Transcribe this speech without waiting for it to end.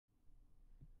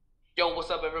Yo,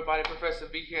 what's up everybody? Professor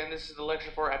V here, and this is the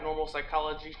lecture for Abnormal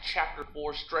Psychology, Chapter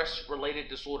 4, Stress-Related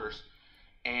Disorders.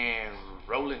 And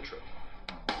roll intro.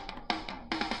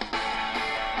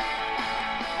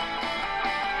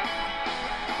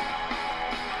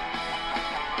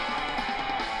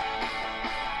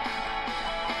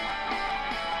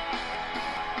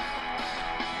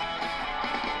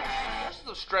 Sources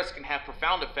of stress can have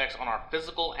profound effects on our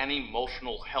physical and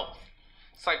emotional health.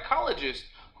 Psychologists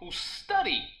who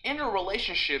study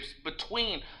interrelationships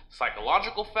between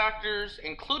psychological factors,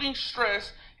 including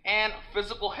stress and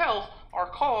physical health, are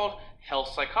called health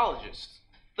psychologists.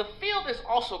 The field is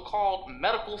also called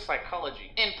medical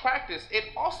psychology. In practice, it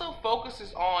also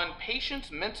focuses on patients'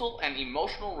 mental and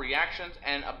emotional reactions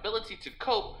and ability to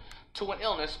cope to an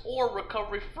illness or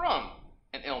recovery from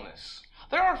an illness.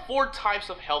 There are 4 types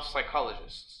of health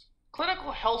psychologists.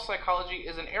 Clinical health psychology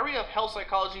is an area of health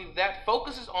psychology that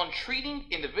focuses on treating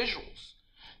individuals.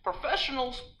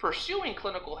 Professionals pursuing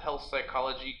clinical health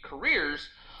psychology careers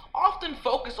often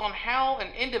focus on how an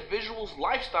individual's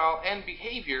lifestyle and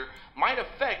behavior might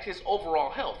affect his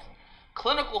overall health.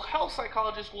 Clinical health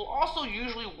psychologists will also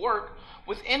usually work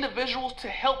with individuals to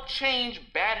help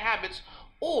change bad habits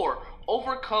or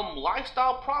overcome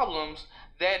lifestyle problems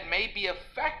that may be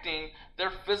affecting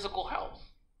their physical health.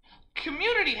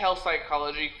 Community health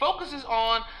psychology focuses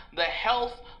on the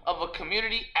health of a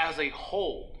community as a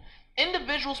whole.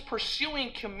 Individuals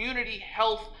pursuing community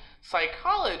health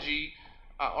psychology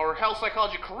or health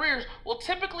psychology careers will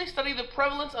typically study the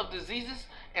prevalence of diseases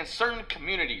in certain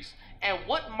communities and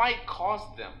what might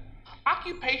cause them.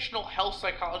 Occupational health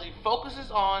psychology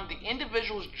focuses on the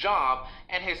individual's job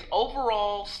and his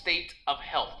overall state of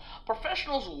health.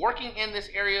 Professionals working in this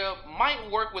area might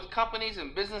work with companies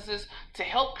and businesses to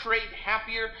help create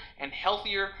happier and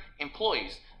healthier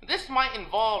employees. This might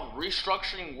involve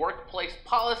restructuring workplace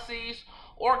policies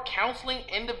or counseling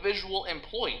individual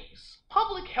employees.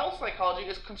 Public health psychology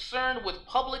is concerned with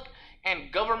public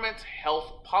and government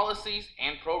health policies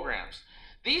and programs.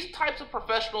 These types of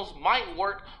professionals might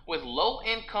work with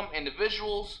low-income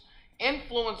individuals,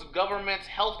 influence government's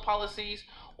health policies,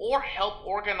 or help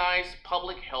organize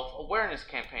public health awareness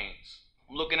campaigns.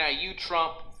 I'm looking at you,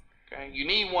 Trump. Okay? You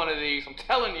need one of these. I'm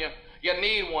telling you, you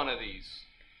need one of these.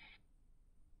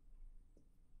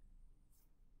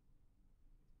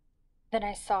 Then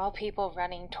I saw people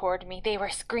running toward me. They were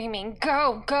screaming,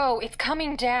 "Go, go, it's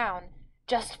coming down."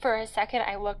 Just for a second,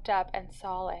 I looked up and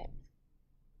saw it.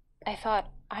 I thought,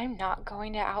 I'm not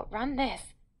going to outrun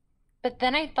this. But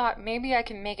then I thought maybe I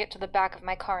can make it to the back of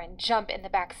my car and jump in the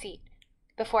back seat.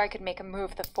 Before I could make a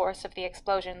move, the force of the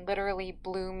explosion literally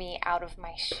blew me out of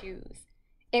my shoes.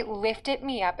 It lifted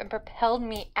me up and propelled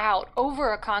me out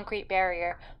over a concrete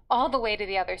barrier all the way to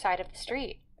the other side of the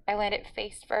street. I landed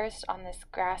face first on this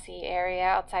grassy area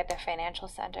outside the financial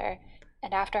center,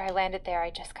 and after I landed there, I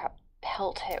just got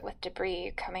pelted with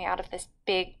debris coming out of this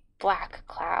big black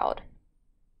cloud.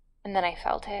 And then I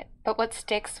felt it. But what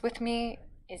sticks with me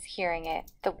is hearing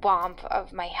it. The whomp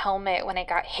of my helmet when I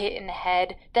got hit in the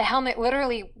head. The helmet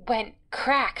literally went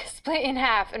crack, split in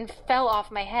half, and fell off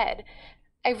my head.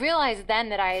 I realized then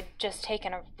that I had just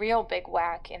taken a real big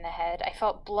whack in the head. I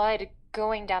felt blood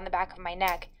going down the back of my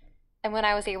neck. And when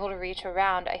I was able to reach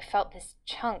around, I felt this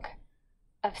chunk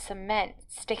of cement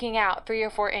sticking out 3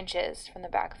 or 4 inches from the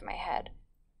back of my head.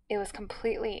 It was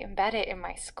completely embedded in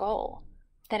my skull.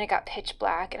 Then it got pitch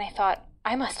black, and I thought,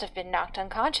 I must have been knocked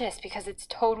unconscious because it's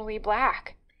totally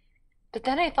black. But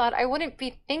then I thought I wouldn't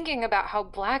be thinking about how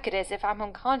black it is if I'm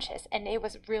unconscious, and it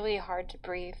was really hard to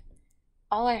breathe.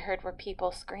 All I heard were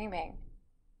people screaming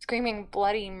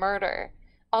bloody murder,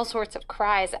 all sorts of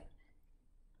cries.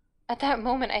 At that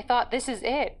moment, I thought, this is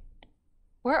it.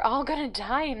 We're all gonna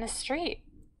die in the street.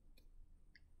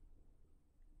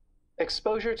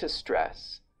 Exposure to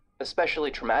stress, especially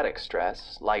traumatic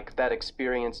stress, like that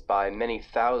experienced by many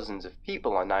thousands of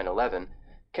people on 9/11,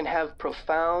 can have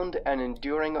profound and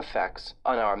enduring effects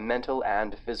on our mental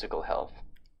and physical health.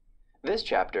 This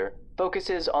chapter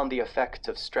focuses on the effects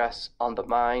of stress on the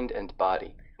mind and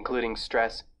body, including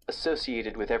stress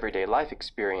associated with everyday life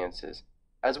experiences,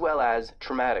 as well as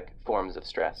traumatic forms of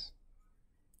stress.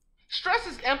 Stress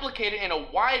is implicated in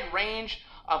a wide range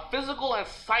of physical and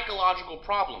psychological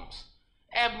problems.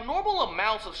 Abnormal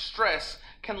amounts of stress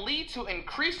can lead to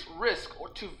increased risk or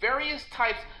to various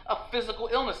types of physical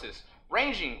illnesses,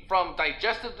 ranging from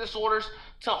digestive disorders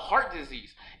to heart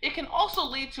disease. It can also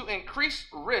lead to increased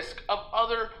risk of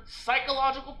other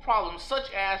psychological problems such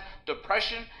as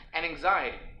depression and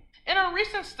anxiety. In a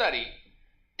recent study,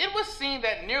 it was seen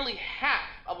that nearly half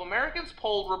of Americans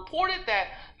polled reported that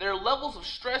their levels of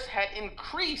stress had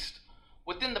increased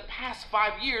within the past past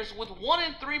 5 years, with 1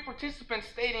 in 3 participants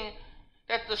stating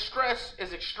that the stress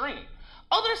is extreme.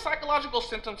 Other psychological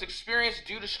symptoms experienced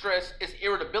due to stress is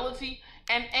irritability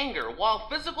and anger, while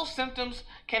physical symptoms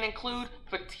can include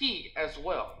fatigue as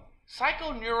well.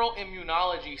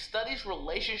 Psychoneuroimmunology studies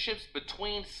relationships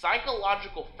between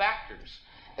psychological factors,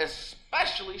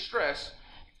 especially stress,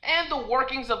 and the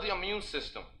workings of the immune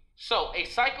system. So, a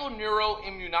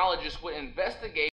psychoneuroimmunologist would investigate